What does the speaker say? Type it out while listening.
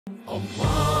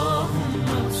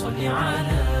اللهم صل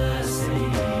على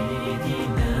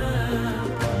سيدنا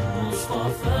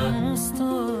مصطفى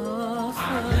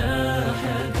على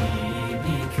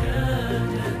حبيبك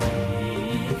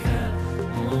نبيك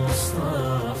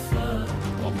مصطفى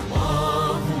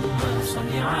اللهم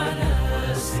صل على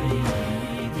سيدنا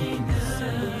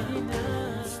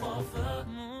مصطفى.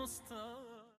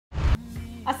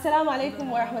 Assalamu alaikum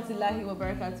wa rahmatullahi wa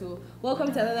barakatuh.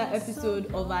 Welcome to another episode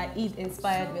of our Eid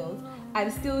Inspired Meals. I'm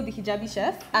still the Hijabi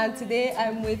chef, and today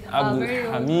I'm with our very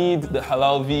own Hamid, the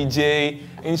halal VJ.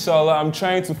 Inshallah, I'm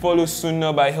trying to follow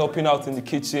Sunnah by helping out in the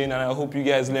kitchen, and I hope you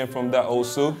guys learn from that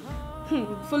also.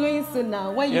 Following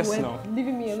Sunnah, when Yes, you were no.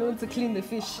 leaving me alone to clean the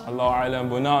fish. Allah Alam,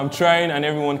 but now I'm trying and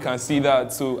everyone can see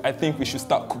that, so I think we should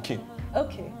start cooking.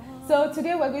 Okay, so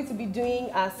today we're going to be doing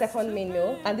our second main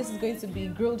meal, and this is going to be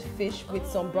grilled fish with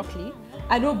some broccoli.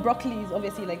 I know broccoli is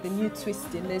obviously like the new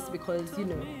twist in this because, you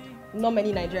know, not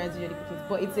many Nigerians usually cook it,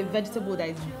 but it's a vegetable that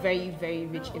is very, very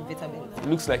rich in vitamins. It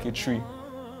looks like a tree.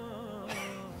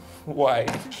 Why?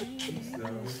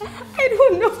 I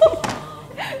don't know.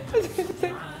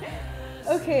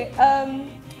 Okay,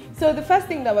 so the first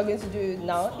thing that we're going to do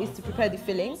now is to prepare the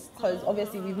filling, because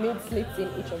obviously we've made slits in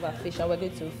each of our fish and we're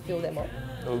going to fill them up.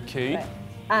 Okay. Right.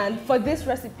 And for this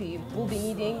recipe, we'll be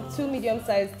needing 2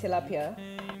 medium-sized tilapia,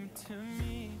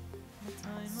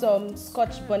 some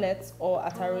scotch bonnet or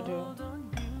atarodo,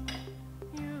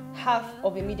 half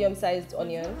of a medium-sized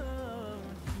onion,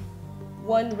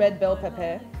 1 red bell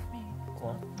pepper,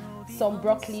 some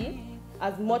broccoli,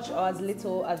 as much or as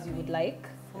little as you would like,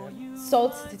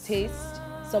 salt to taste,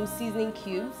 some seasoning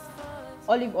cubes,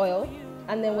 olive oil,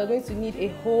 and then we're going to need a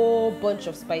whole bunch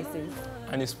of spices.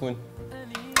 And a spoon.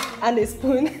 And a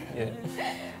spoon. Yeah.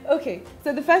 Okay,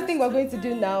 so the first thing we're going to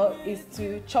do now is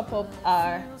to chop up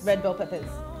our red bell peppers.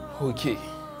 Okay.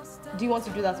 Do you want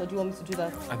to do that or do you want me to do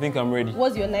that? I think I'm ready.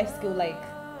 What's your knife skill like?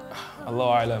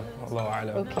 Allah Alam. Allah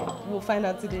Alam. Okay, we'll find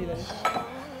out today then.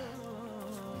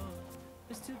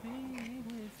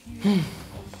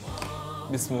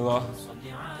 Bismillah.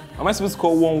 Am I supposed to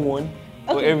call 1-1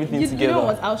 or Okay, everything together? You know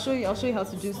what? I'll show you how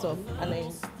to do some, and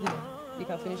then you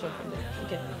can finish up from there.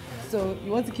 Okay. So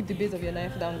you want to keep the base of your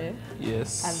knife down there,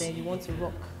 Yes. and then you want to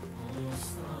rock.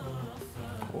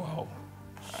 Wow.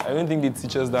 I don't think they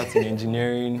teach us that in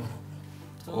engineering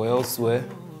or elsewhere.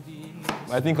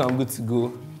 I think I'm good to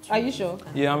go. Are you sure?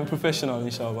 Yeah, I'm a professional,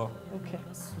 inshallah. Okay.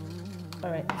 All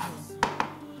right.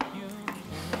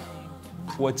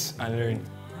 Watch and learn.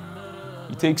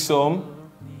 You take some,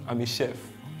 I'm a chef.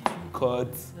 You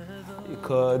cut.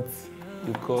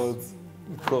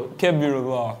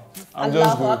 Kebirullah. I'm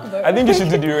just Allahu good. Akbar. I think you should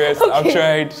do the rest. Okay. I've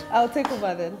tried. I'll take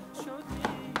over then.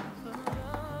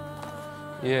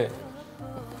 Yeah.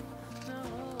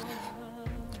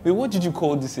 Wait, what did you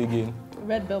call this again?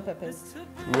 Red bell peppers.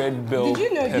 Red bell Did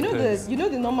you know? peppers. You know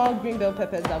the normal green bell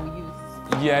peppers that we use.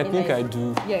 Yeah, I in think I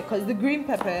Nigeria? do. Yeah, because the green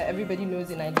pepper everybody knows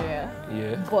in Nigeria.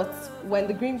 Yeah. But when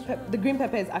the green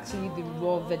pepper is actually the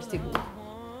raw vegetable,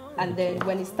 and then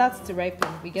when it starts to ripen,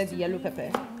 we get the yellow pepper,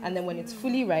 and then when it's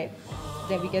fully ripe,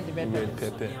 then we get the red Red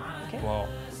pepper. pepper. Okay. Wow.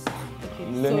 Okay.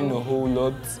 I'm learning so a whole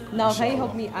lot. now, can you inshallah.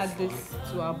 help me add this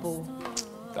to our bowl?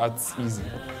 That's easy.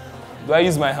 Do I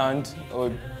use my hand or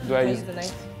do I Can I use use the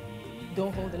knife?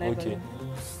 Don't hold the knife. Okay. on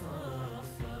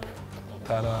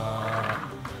Ta-da.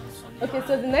 you. Okay,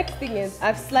 so the next thing is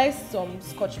I've sliced some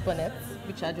scotch bonnets,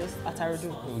 which are just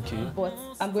atarodo. Okay. But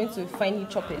I'm going to finely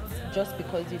chop it just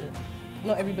because, you know,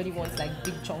 not everybody wants like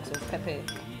big chunks of pepper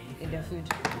in their food.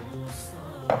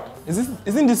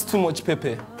 Isn't this too much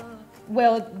pepper?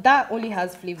 Well, that only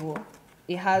has flavor.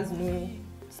 It has no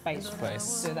spice. Spice.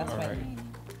 So that's All fine.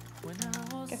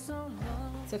 Okay.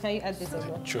 So can you add this as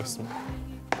well? Trust me.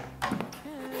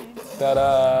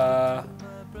 Ta-da.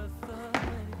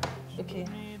 Okay.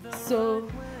 So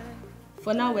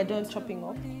for now we're done chopping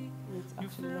up. Wait,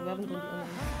 actually no, we haven't done the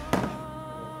onions.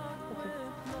 Okay.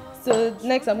 So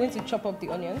next I'm going to chop up the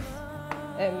onions.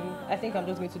 I think I'm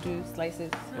just going to do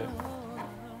slices. Yeah.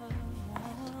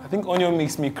 I think onion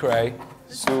makes me cry,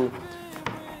 so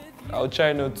I'll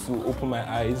try not to open my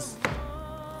eyes.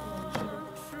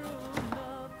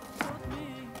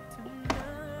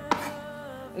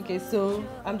 Okay, so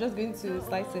I'm just going to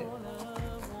slice it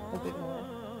a bit more,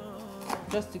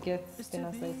 just to get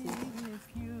thinner slices.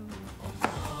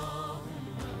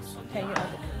 Can you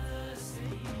add it?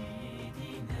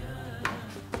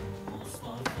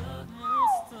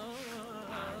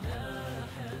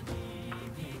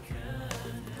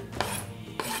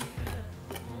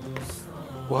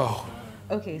 Wow.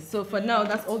 Okay, so for now,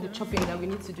 that's all the chopping that we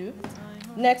need to do.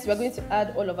 Next, we're going to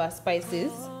add all of our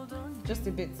spices. Just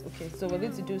a bit. Okay, so we're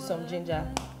going to do some ginger.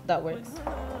 that works.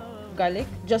 Garlic,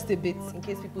 just a bit in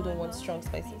case people don't want strong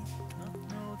spices.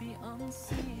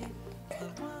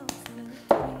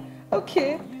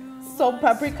 Okay, some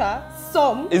paprika,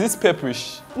 some. Is this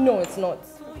pepperish? No, it's not.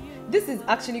 This is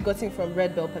actually gotten from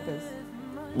red bell peppers.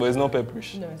 But it's not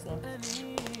pepperish. No, it's not.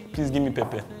 Please give me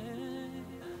pepper.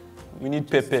 We need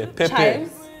pepper. Pepper.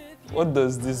 Chives. What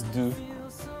does this do?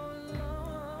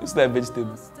 It's like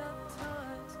vegetables.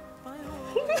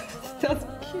 That's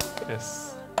cute.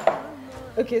 Yes.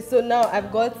 Okay, so now I've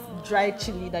got dried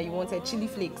chili that you wanted, chili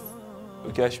flakes.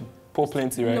 Okay, I should pour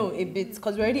plenty, right? No, a bit,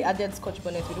 because we already added scotch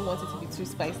bonnet. We don't want it to be too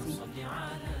spicy.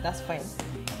 That's fine.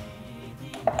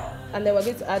 And then we're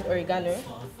going to add oregano.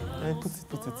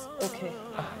 Put it. Okay.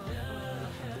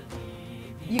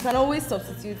 You can always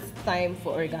substitute thyme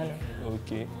for oregano.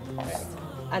 Okay. Right.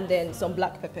 And then some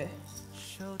black pepper.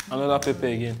 Another pepper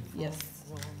again. Yes.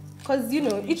 Because, you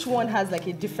know, each one has like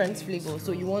a different flavor.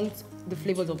 So you want the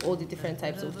flavors of all the different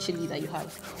types of chili that you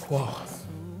have. Wow.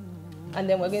 And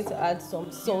then we're going to add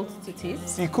some salt to taste.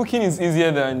 See, cooking is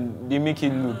easier than they make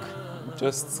it look.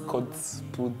 Just cut,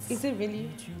 put. Is it really?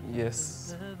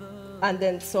 Yes. And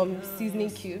then some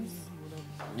seasoning cubes.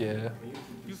 Yeah.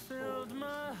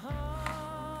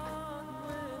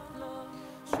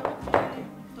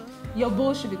 Your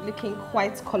bowl should be looking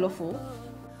quite colorful.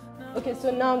 Okay,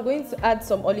 so now I'm going to add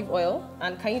some olive oil.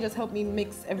 And can you just help me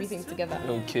mix everything together?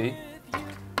 Okay.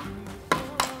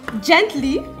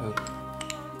 Gently.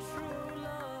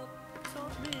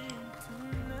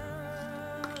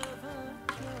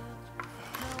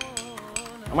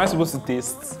 Am I supposed to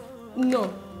taste?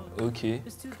 No. Okay.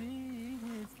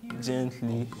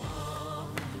 Gently.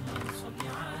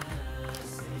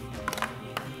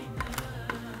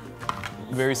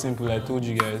 Very simple, I told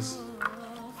you guys.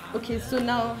 Okay, so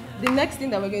now the next thing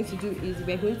that we're going to do is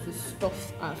we're going to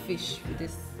stuff our fish with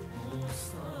this.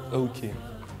 Okay.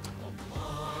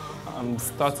 I'm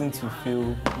starting to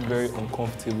feel very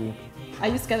uncomfortable. Are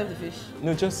you scared of the fish?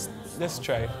 No, just let's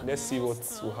try. Let's see what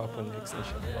will happen next,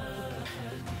 inshallah.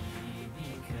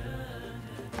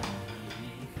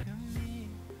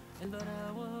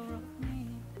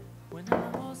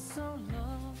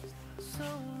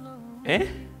 Eh?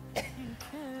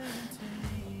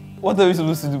 What are we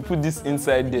supposed to do? Put this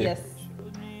inside there? Yes.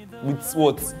 With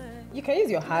what? You can use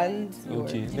your hands or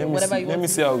Okay, whatever you want. let me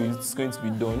see how it's going to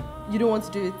be done. You don't want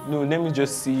to do it? No, let me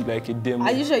just see like a demo.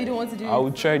 Are you sure you don't want to do I it?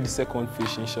 will try the second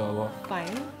fish, inshallah.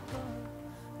 Fine.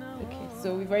 Okay,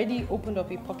 so we've already opened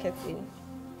up a pocket in,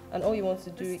 and all you want to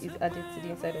do is add it to the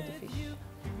inside of the fish.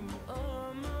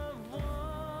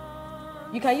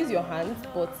 You can use your hands,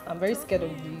 but I'm very scared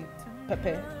of the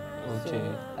pepper. Okay.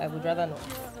 So I would rather not.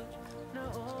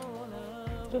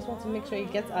 Just want to make sure you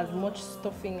get as much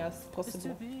stuffing as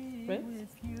possible, right?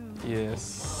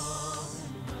 Yes.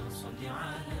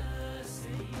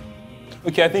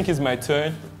 Okay, I think it's my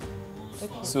turn.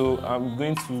 Okay. So I'm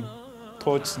going to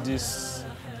touch this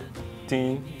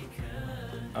thing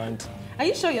and... Are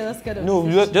you sure you're not scared of No,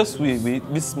 the fish? just wait.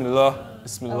 Bismillah.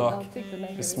 Bismillah. I'll take the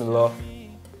knife. Bismillah.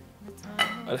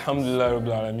 Alhamdulillah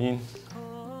Rabbil Alameen.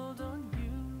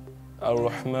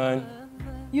 Ar-Rahman.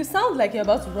 You sound like you're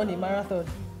about to run a marathon.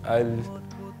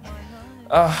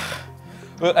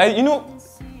 Well,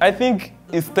 I think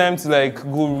it's time to like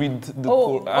go read the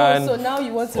Quran. So now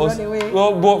you want to Also, run away?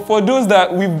 well, but for those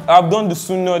that I've done the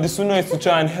sunnah is to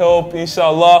try and help,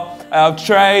 inshallah. I have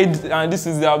tried, and this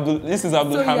is Abdul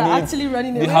So Hamid, you're actually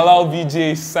running the away? Halal VJ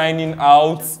is signing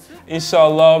out.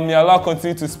 Inshallah, may Allah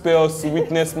continue to spare us to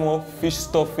witness more fish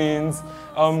stuffings.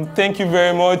 Thank you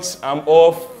very much. I'm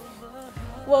off.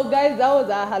 Well, guys, that was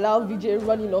our halal VJ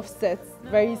running off set.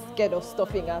 Very scared of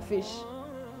stuffing our fish.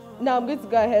 Now I'm going to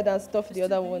go ahead and stuff the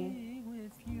other one.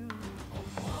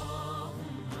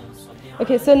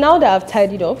 Okay, so now that I've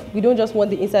tidied up, we don't just want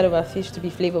the inside of our fish to be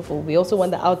flavorful. We also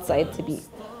want the outside to be.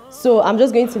 So I'm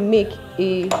just going to make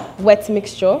a wet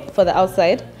mixture for the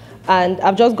outside. And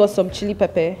I've just got some chili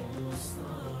pepper.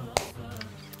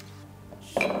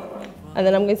 And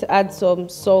then I'm going to add some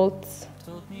salt,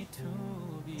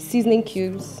 seasoning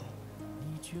cubes,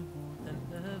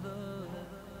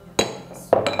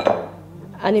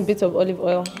 and a bit of olive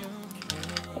oil.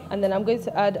 And then I'm going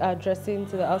to add our dressing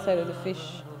to the outside of the fish.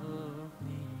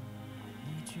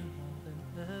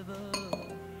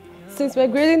 Since we're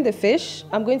grilling the fish,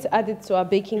 I'm going to add it to our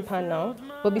baking pan now.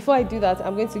 But before I do that,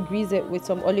 I'm going to grease it with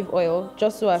some olive oil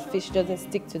just so our fish doesn't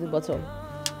stick to the bottom.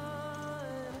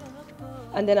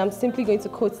 And then I'm simply going to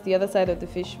coat the other side of the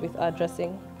fish with our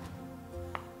dressing.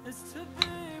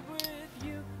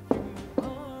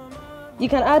 You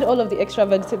can add all of the extra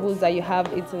vegetables that you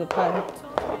have into the pan.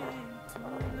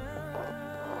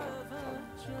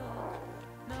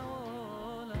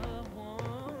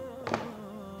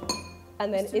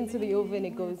 and then into the oven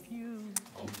it goes.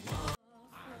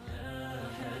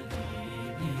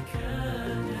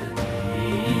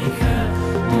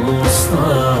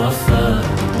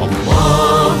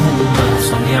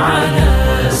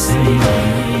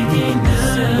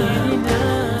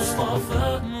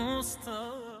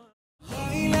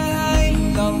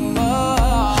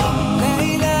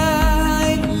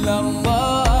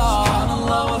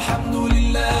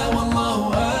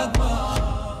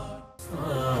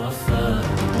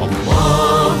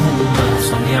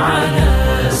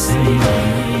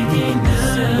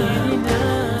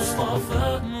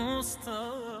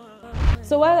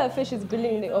 So while our fish is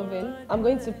grilling in the oven, I'm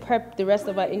going to prep the rest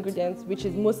of our ingredients, which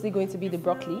is mostly going to be the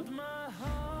broccoli.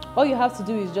 All you have to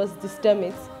do is just destem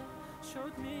it.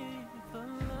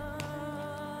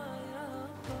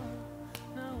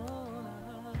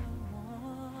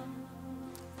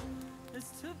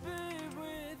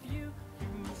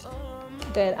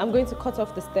 Then I'm going to cut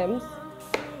off the stems.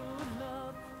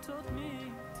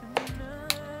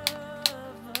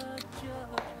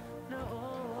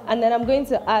 And then I'm going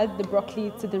to add the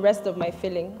broccoli to the rest of my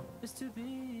filling.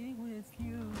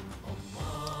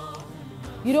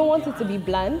 You don't want it to be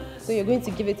bland, so you're going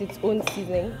to give it its own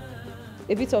seasoning.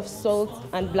 A bit of salt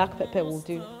and black pepper will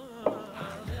do.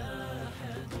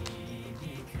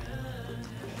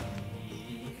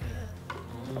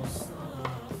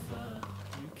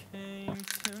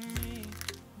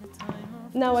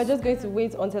 Now we're just going to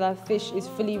wait until our fish is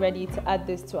fully ready to add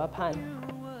this to our pan.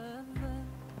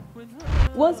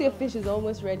 Once your fish is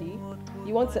almost ready,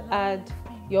 you want to add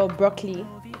your broccoli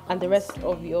and the rest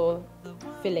of your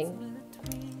filling.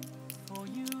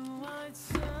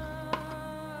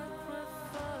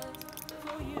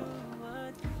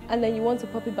 And then you want to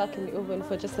pop it back in the oven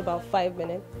for just about 5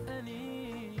 minutes.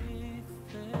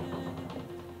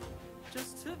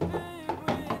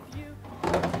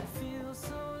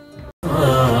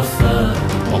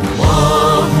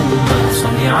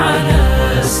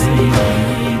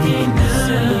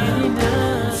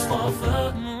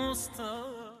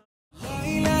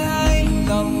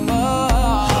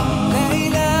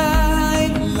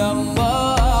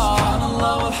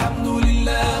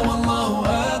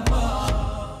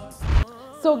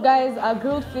 So guys, our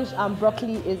grilled fish and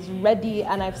broccoli is ready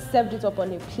and I've served it up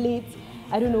on a plate.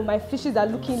 I don't know, my fishes are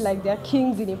looking like they're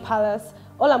kings in a palace.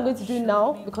 All I'm going to do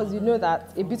now, because you know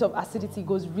that a bit of acidity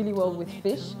goes really well with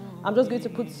fish, I'm just going to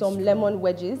put some lemon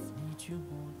wedges.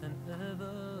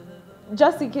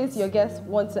 Just in case your guests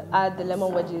want to add the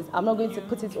lemon wedges, I'm not going to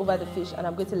put it over the fish and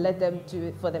I'm going to let them do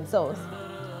it for themselves.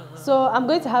 So I'm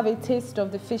going to have a taste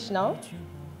of the fish now.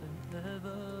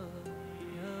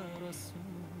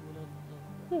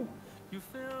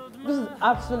 This is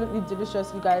absolutely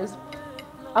delicious, you guys.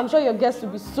 I'm sure your guests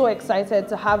will be so excited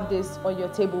to have this on your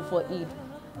table for Eid.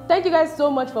 Thank you guys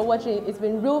so much for watching. It's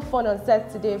been real fun on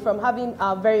set today, from having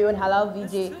our very own halal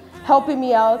VJ helping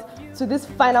me out to this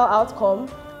final outcome.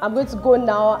 I'm going to go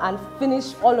now and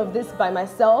finish all of this by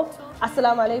myself.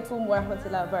 Assalamu alaikum wa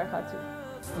rahmatullahi wa barakatuh.